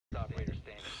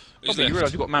You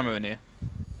realise you've got Mamu in here?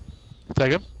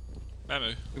 Take him.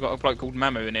 Mamu? We've got a bloke called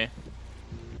Mamu in here.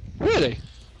 Really?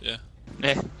 Yeah.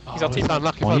 Yeah. He's our Oh, team.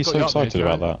 unlucky. Why are you so excited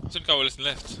about that? It's in goal left and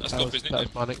left. That's got his nickname.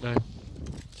 That's my nickname.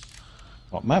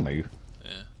 What, Mamu?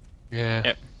 Yeah. Yeah.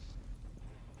 Yep.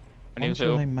 And What's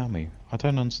your name, Mamu? I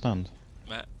don't understand.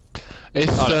 Matt.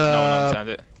 It's no one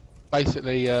understands it.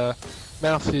 Basically,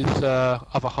 Mouse's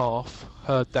other half,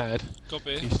 her dad,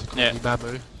 used to call me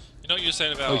Mamu. You know what you were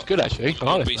saying about? Oh, he's good actually. I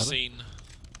like be Mamu. seen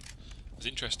as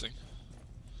interesting.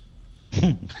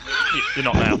 You're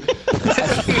not now. The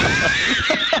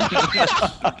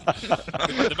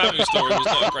Mamu story was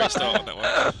not a great start on that one.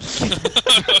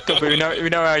 But we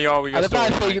know how you are with your the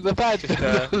bad story. thing, the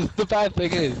bad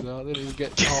thing is, I didn't even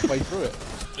get halfway through it.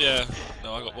 Yeah.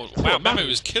 No, I got one. Wow, Mamu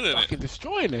was killing it. Fucking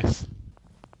destroying this.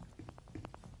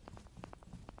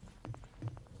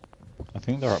 I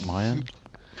think they're at my end.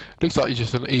 Looks like you're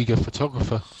just an eager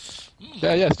photographer.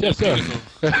 Yeah, yes. Beautiful.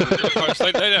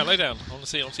 lay down. I want to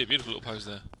see a beautiful little pose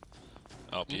there.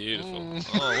 Oh, beautiful.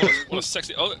 Oh, what a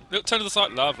sexy. Oh, little turn to the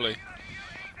side. Lovely.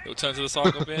 Little turn to the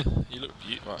side, up here. You look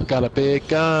beautiful. Right. Got a big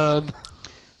gun.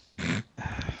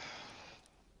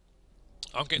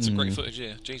 I'm getting some great footage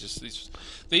here. Jesus,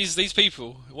 these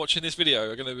people watching this video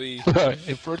are going to be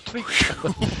in for a treat.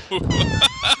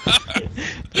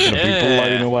 They're going to be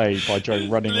blown away by Joe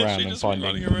running around and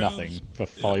finding nothing for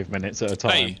 5 minutes at a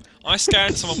time. Hey, I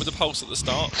scanned someone with a pulse at the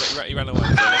start, but he ran away.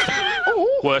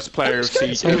 Worst player of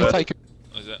seige ever. ever.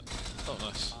 Oh, is that? Oh,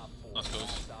 nice. Nice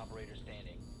goals.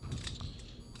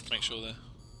 Make sure there.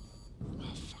 Oh,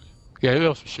 fuck. Yeah, who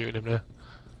else was shooting him there?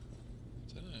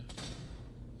 I don't know.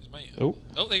 His mate. Oh.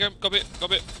 Oh, there you go. Got it.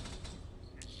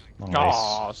 Nice.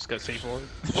 Oh, I was just going to see for it.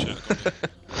 Shit,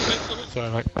 got it. Sorry,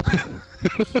 mate.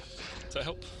 Does that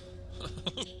help?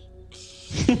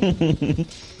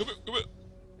 Go bit.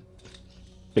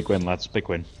 Big win, lads. Big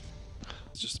win.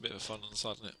 It's just a bit of fun on the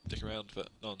side, isn't it? Dick around, but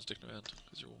no one's sticking around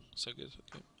because you're all so good.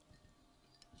 Okay.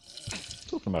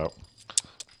 Talking about.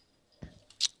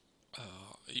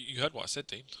 You heard what I said,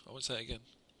 Dean. I won't say it again.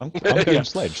 I'm going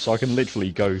sledge, so I can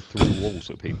literally go through walls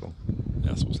at people. Yeah,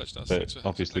 that's what sledge does. But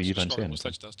obviously you don't see anything. What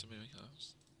sledge does to me.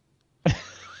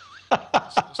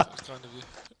 That's kind of you.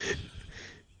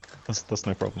 That's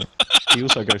no problem. He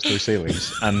also goes through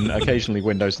ceilings and occasionally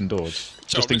windows and doors,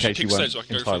 just in case you weren't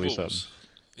entirely certain.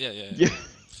 Yeah.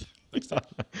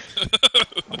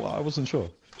 Well, I wasn't sure.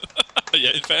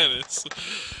 Yeah, in fairness.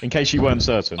 In case you weren't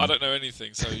certain. I don't know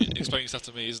anything, so explaining stuff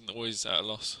to me isn't always at a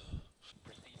loss.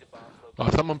 Well,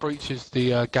 if someone breaches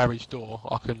the garage door,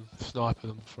 I can sniper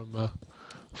them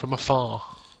from afar.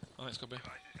 Oh, it's got to be.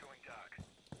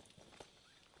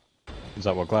 Is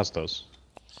that what Glass does?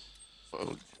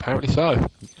 Well, apparently so.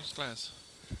 It's Glass.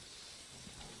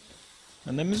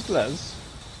 And then Miss Glass.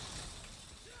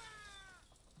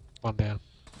 One down.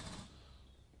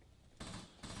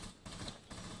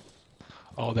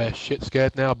 Oh, they're shit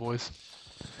scared now, boys.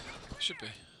 Should be.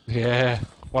 Yeah,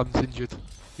 one's injured.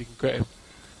 You can get him.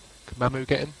 Can Mamu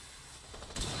get him?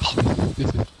 Oh,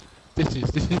 this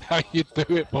is how you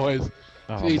do it, boys.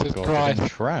 Oh Jesus my God, Christ! getting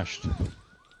trashed.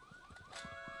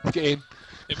 Let's get in.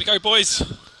 Here we go, boys.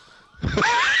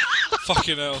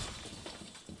 Fucking hell.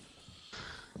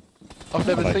 I've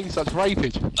never seen such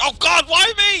rapage. Oh God,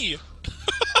 why me?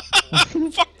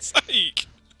 Fuck's sake.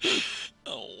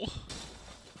 Oh.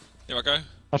 Here I go.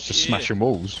 That's just smashing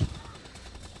walls.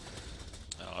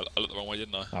 Oh, I looked the wrong way,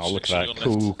 didn't I? Oh, look at that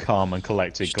cool, calm and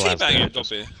collected Glass. Got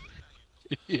beer.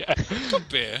 Yeah. Got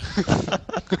beer.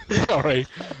 Sorry.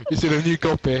 You see the new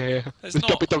God beer here. It's This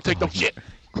not. God beer don't take no shit.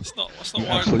 That's not You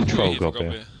why absolute we're troll, here for God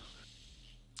beer.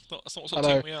 That's not what sort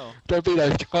of team we are. Don't be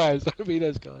those guys. Don't be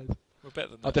those guys. We're better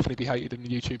than that. I'll definitely be hated in the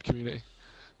YouTube community.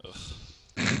 Ugh.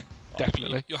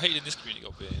 Definitely. You're hated in this community,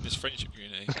 God beer, in this friendship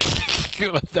community.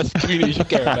 That's the community you should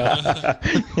care about.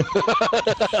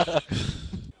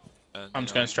 And, I'm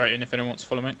just going straight in if anyone wants to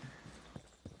follow me.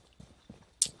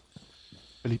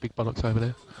 Really big bollocks over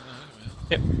there.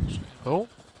 Yep. Oh.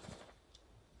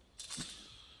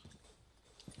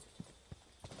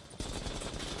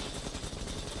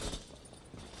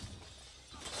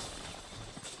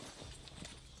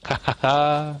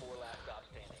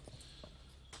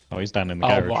 Oh, he's down in the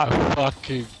Oh garage. my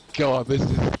fucking God, this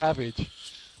is savage.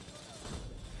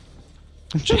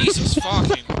 Jesus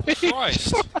fucking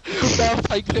Christ! Ralph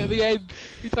takes it at the end.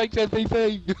 He takes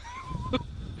everything.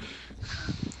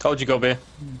 Told you, Gobby.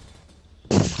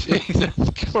 Jesus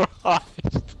Christ.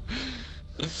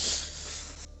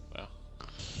 Wow.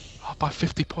 Oh, by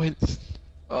 50 points.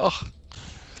 Oh.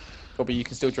 Gobby, you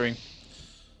can still dream.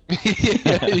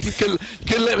 Yeah, you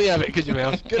couldn't let me have it, could you,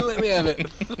 Mouse? Couldn't let me have it.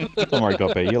 Don't worry,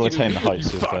 Gobby. You'll attain the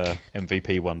heights of Fuck.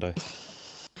 MVP one day.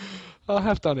 I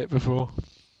have done it before.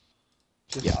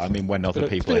 Yeah, I mean when other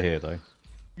people are here, though.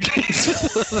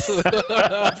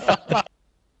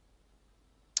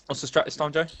 What's the strat this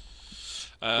time, Joe?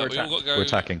 We all got to go. We're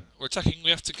attacking. We're attacking. We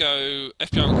have to go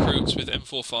FBI recruits with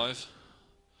M45.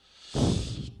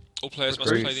 All players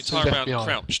must play the entire round FBI.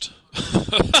 crouched.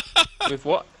 With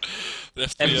what? They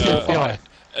have to be, FBI.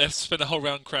 they have to spend the whole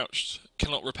round crouched.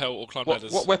 Cannot repel or climb What,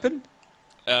 ladders. what weapon?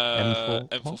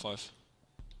 M45.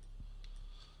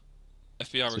 FBI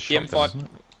It's a recruit. The shotgun, M5. isn't it?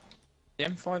 The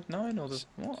M59 or the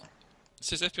what? It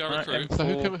says FBI Right, recruit So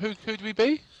who do we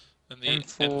be? and the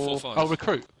M4. M45. Oh,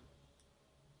 recruit.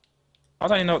 I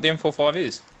don't even know what the M45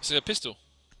 is. It's a pistol.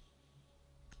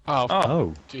 Oh,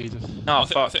 Oh. Jesus. Oh, I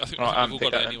think, fuck. I think, I think Right, I we've all haven't got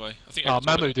picked it that anyway. I think Oh, everyone's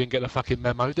got Mamu it. didn't get the fucking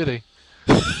memo, did he?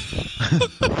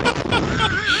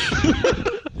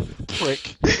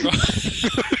 Prick.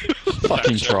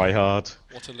 Fucking try hard.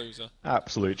 What a loser.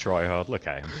 Absolute try hard. Look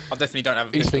at him. I definitely don't have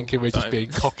a He's pistol, thinking we're just so- being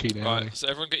cocky now. aren't Right, so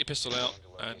everyone get your pistol out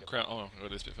and crown. Oh, I'll do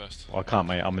this bit first. Well, I can't,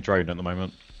 mate. I'm a drone at the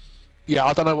moment. we? Yeah,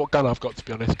 I don't know what gun I've got, to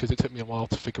be honest, because it took me a while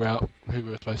to figure out who we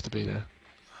were supposed to be there.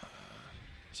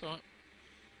 It's alright.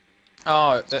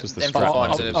 Oh, the just the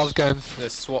M45's strap. I was going... the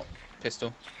SWAT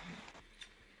pistol.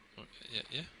 Yeah,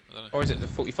 yeah. I don't know. Or is it the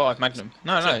 45 Magnum?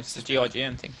 No, no, it's the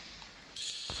GIGN thing.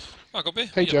 Oh, I got beer.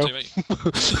 Hey, What are you Joe.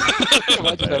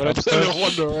 up to, mate?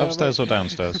 Upstairs or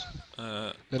downstairs?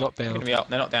 They're not They're down. gonna be up,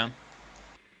 they're not down.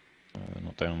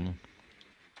 Not down.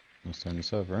 That's down the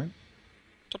server, right?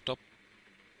 Top.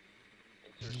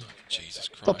 Jesus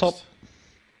Christ. Top.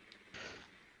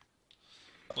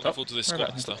 Looking forward to this squad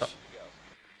and stuff.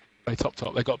 They top.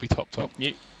 They got to be top.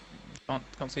 You can't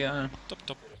see that now.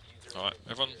 Top. Alright,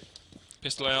 everyone.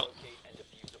 Pistol out.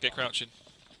 Get crouching.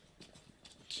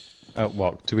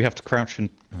 What? Do we have to crouch and...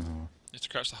 Oh, You have to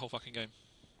crouch the whole fucking game.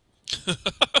 it'll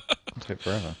take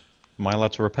forever. Am I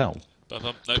allowed to repel?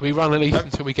 Ba-bum. Can Nope. we run at least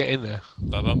until we get in there?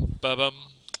 Ba-bum. Ba-bum.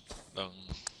 Dun.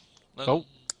 Dun. Oh.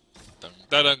 Dun.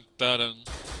 Da-dun. Da-dun.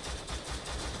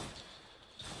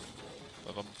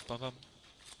 Ba-bum. Ba-bum.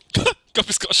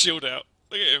 Gobby's got a shield out.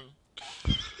 Look at him.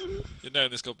 You're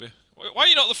knowing this, Gobby. Why are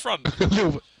you not at the front?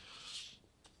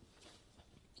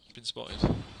 Been spotted.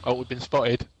 Oh, we've been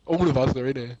spotted. All of us are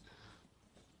in here.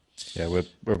 Yeah, we're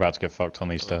about to get fucked on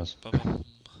these stairs. Ba-bum.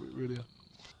 We really are.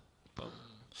 Bum.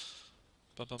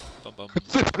 Ba-bum. Ba-bum.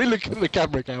 They look at the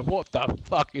camera going, what the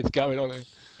fuck is going on here?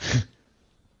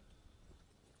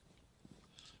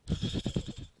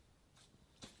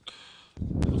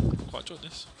 Quite enjoyed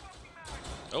this.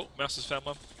 Oh, Mouse has found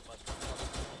one.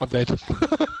 I'm dead. Where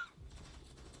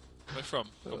from?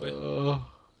 Gobby?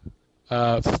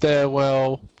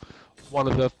 Stairwell. One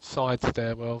of the side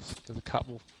stairwells. There's a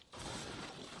couple.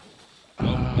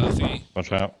 Oh, thingy.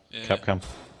 Watch out. Yeah. Capcam.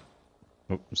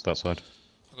 Oh, it's that side.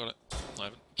 I got it. I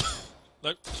haven't.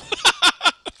 Nope.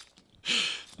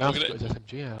 Mouse Look got at his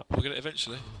SMG out. We'll get it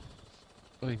eventually.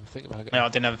 I didn't even think about it. No, I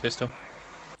didn't have a pistol.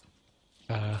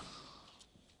 Oh.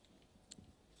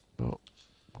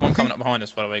 One coming up behind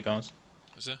us, by the way, guys.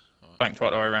 Is there? Alright, Banked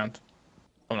right the way around.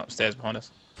 Coming upstairs behind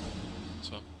us. that's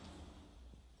fine.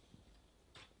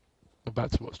 I'm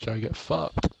about to watch Joe get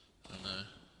fucked. I know.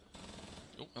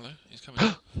 Oh, hello. He's coming.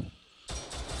 Oh,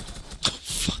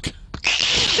 fuck.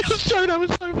 Joe, that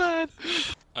was so bad.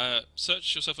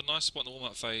 Search yourself a nice spot in the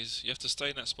warm-up phase. You have to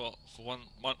stay in that spot for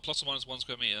plus or minus 1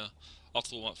 square meter after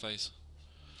the warm-up phase.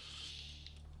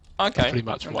 Okay. Pretty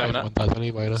much I'm what down with everyone does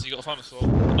anyway. Though. So you got to find a spot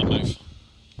and not move. that.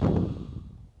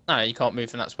 No, you can't move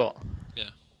from that spot. Yeah.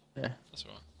 Yeah. That's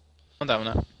alright. I'm down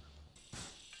with that.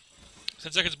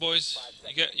 10 seconds, boys.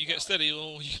 You get steady,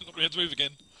 or you're not going to have to move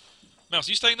again. Mouse,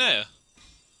 are you staying there?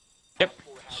 Yep.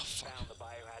 Oh, fuck.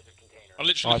 I I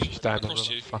literally should stand on across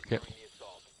them. you. Fuck it.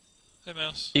 Hey,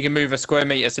 Mouse. You can move a square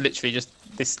meter, so literally just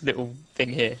this little thing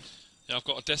here. Yeah, I've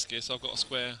got a desk here, so I've got a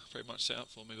square pretty much set up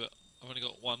for me, but I've only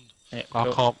got one. Yeah,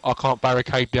 I cool. can't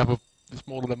barricade the other. It's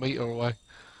more than a metre away.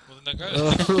 Well, then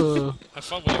don't go. Have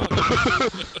fun with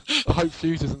it. I hope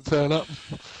Fuse doesn't turn up.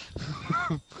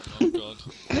 Oh, God.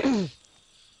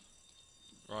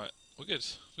 Right, we're good.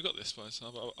 We got this, boys.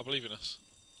 I believe in us.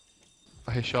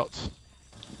 I hear shots.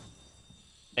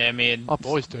 Yeah, me and Our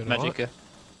boy's doing Magic alright.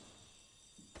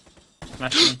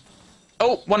 smashing.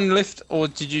 Oh, one lift, or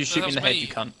did you shoot No, me in that the was head, me. you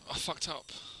cunt? I fucked up.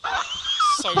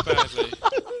 So badly.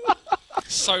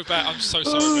 So bad. I'm so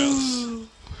sorry about this.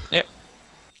 Yep.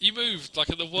 You moved like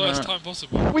at the worst No. time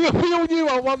possible. We all knew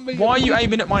I won me. Why are you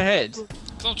aiming at my head?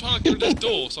 Because I'm trying to get rid of this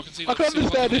door so I can see. I can see the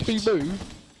understand if fucking he lift. moved.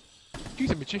 You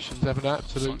magicians have an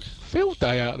absolute Fuck. field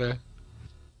day out there.